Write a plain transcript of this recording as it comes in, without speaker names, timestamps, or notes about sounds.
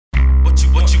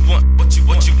what you want,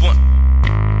 what you want.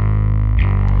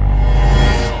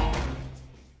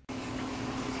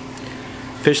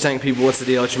 Fish tank people, what's the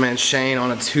deal? It's your man Shane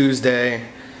on a Tuesday,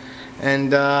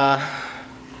 and I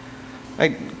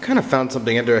kind of found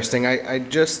something interesting. I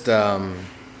just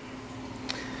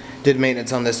did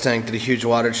maintenance on this tank, did a huge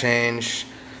water change.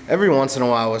 Every once in a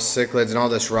while with cichlids and all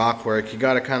this rock work, you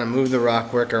got to kind of move the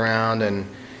rock work around and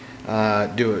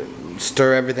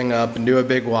stir everything up and do a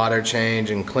big water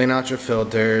change and clean out your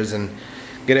filters and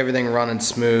get everything running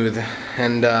smooth.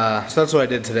 And so that's what I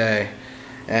did today.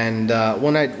 And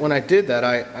when I did that,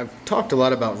 I've talked a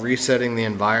lot about resetting the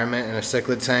environment in a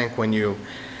cichlid tank when you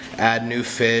add new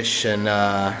fish and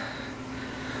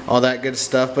all that good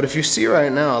stuff. But if you see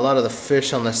right now, a lot of the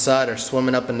fish on the side are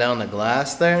swimming up and down the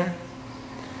glass there.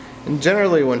 And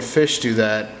generally when fish do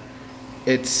that,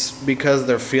 it's because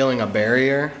they're feeling a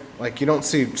barrier. Like, you don't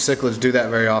see cichlids do that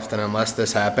very often unless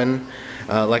this happened.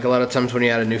 Like a lot of times when you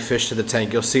add a new fish to the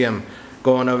tank, you'll see them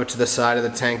going over to the side of the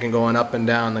tank and going up and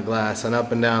down the glass and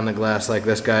up and down the glass like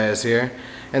this guy is here.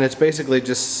 And it's basically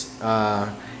just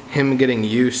him getting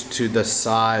used to the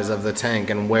size of the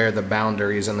tank and where the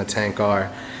boundaries in the tank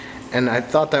are. And I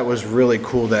thought that was really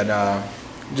cool that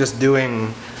just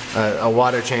doing a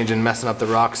water change and messing up the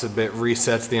rocks a bit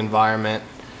resets the environment.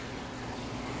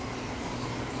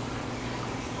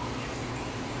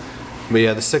 But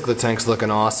yeah, the cichlid tank's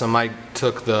looking awesome. I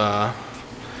took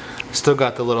still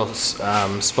got the little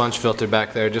sponge filter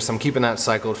back there. I'm keeping that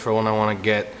cycled for when I want to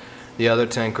get the other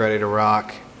tank ready to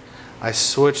rock. I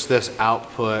switched this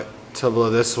output to blow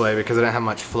this way because I didn't have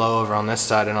much flow over on this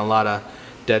side, and a lot of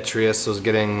detritus was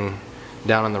getting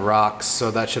down in the rocks,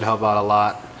 so that should help out a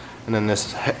lot. And then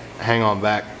this hang on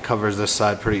back covers this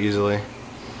side pretty easily.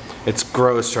 It's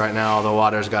gross right now. The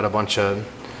water's got a bunch of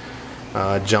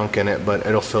junk in it, but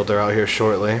it'll filter out here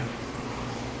shortly.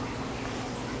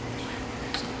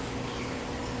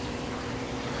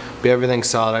 But everything's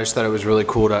solid. I just thought it was really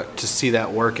cool to see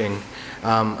that working.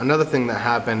 Another thing that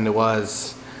happened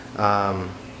was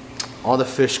all the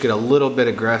fish get a little bit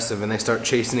aggressive and they start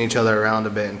chasing each other around a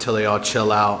bit until they all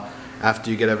chill out after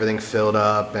you get everything filled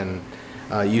up, and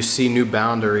you see new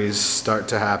boundaries start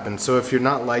to happen. So if you're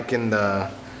not liking the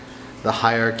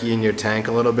hierarchy in your tank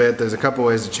a little bit, there's a couple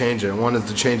ways to change it. One is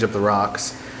to change up the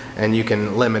rocks, and you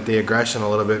can limit the aggression a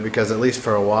little bit, because at least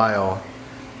for a while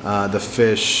the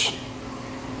fish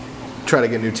try to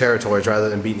get new territories rather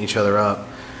than beating each other up.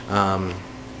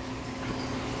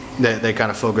 They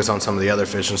kind of focus on some of the other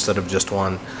fish instead of just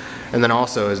one. And then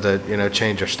also is to, you know,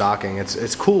 change your stocking.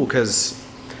 It's cool because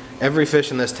every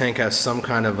fish in this tank has some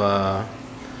kind of a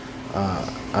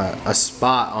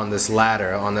spot on this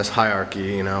ladder, on this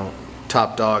hierarchy, you know,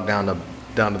 top dog down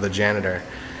to the janitor.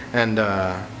 And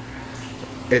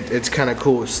it's kind of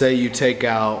cool. Say you take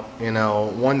out, you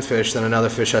know, one fish, then another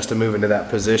fish has to move into that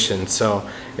position. So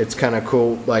it's kind of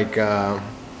cool. Like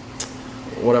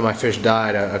one of my fish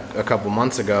died a couple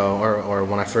months ago, or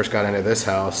when I first got into this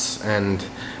house, and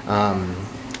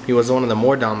he was one of the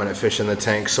more dominant fish in the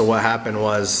tank. So what happened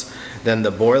was, then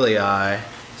the boilie eye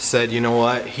said, you know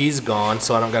what, he's gone,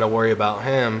 so I don't got to worry about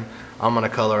him. I'm gonna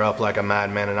color up like a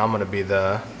madman, and I'm gonna be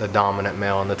the dominant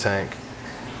male in the tank.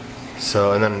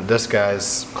 So, and then this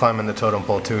guy's climbing the totem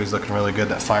pole too. He's looking really good,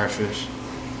 that firefish.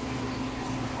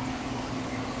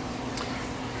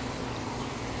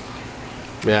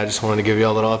 Yeah, I just wanted to give you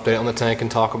a little update on the tank and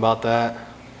talk about that.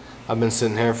 I've been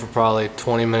sitting here for probably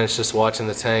 20 minutes just watching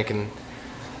the tank, and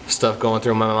stuff going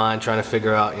through my mind, trying to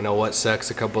figure out, you know, what sex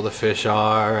a couple of the fish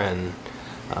are, and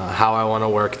how I want to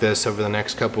work this over the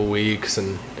next couple weeks.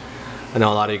 And I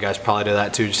know a lot of you guys probably do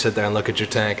that too. Just sit there and look at your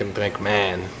tank and think,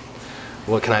 man,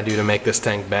 what can I do to make this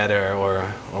tank better,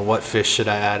 or what fish should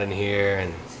I add in here?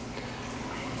 And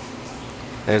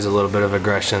there's a little bit of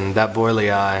aggression. That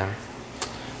boilie eye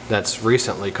that's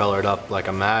recently colored up like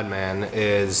a madman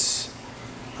is,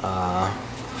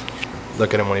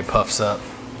 look at him when he puffs up.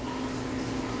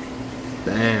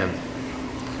 Damn.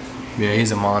 Yeah,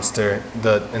 he's a monster.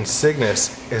 The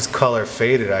Insignis is color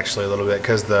faded actually a little bit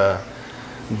because the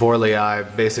boilie eye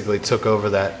basically took over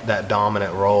that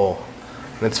dominant role.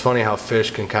 And it's funny how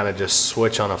fish can kind of just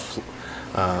switch on the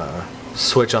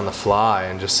fly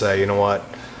and just say, you know what,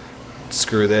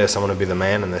 screw this, I'm gonna be the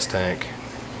man in this tank.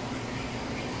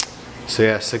 So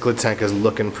yeah, cichlid tank is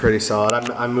looking pretty solid.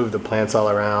 I moved the plants all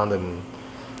around and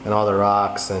all the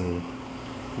rocks, and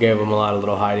gave them a lot of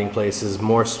little hiding places,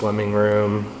 more swimming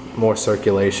room, more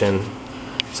circulation.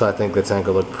 So I think the tank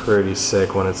will look pretty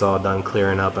sick when it's all done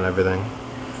clearing up and everything.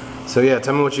 So yeah,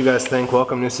 tell me what you guys think.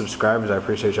 Welcome new subscribers. I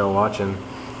appreciate y'all watching.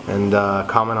 And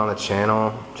comment on the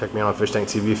channel. Check me out on Fish Tank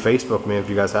TV. Facebook me if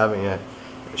you guys haven't yet.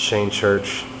 Shane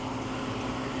Church.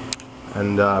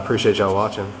 and appreciate y'all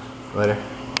watching. Later.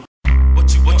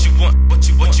 What you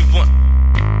want?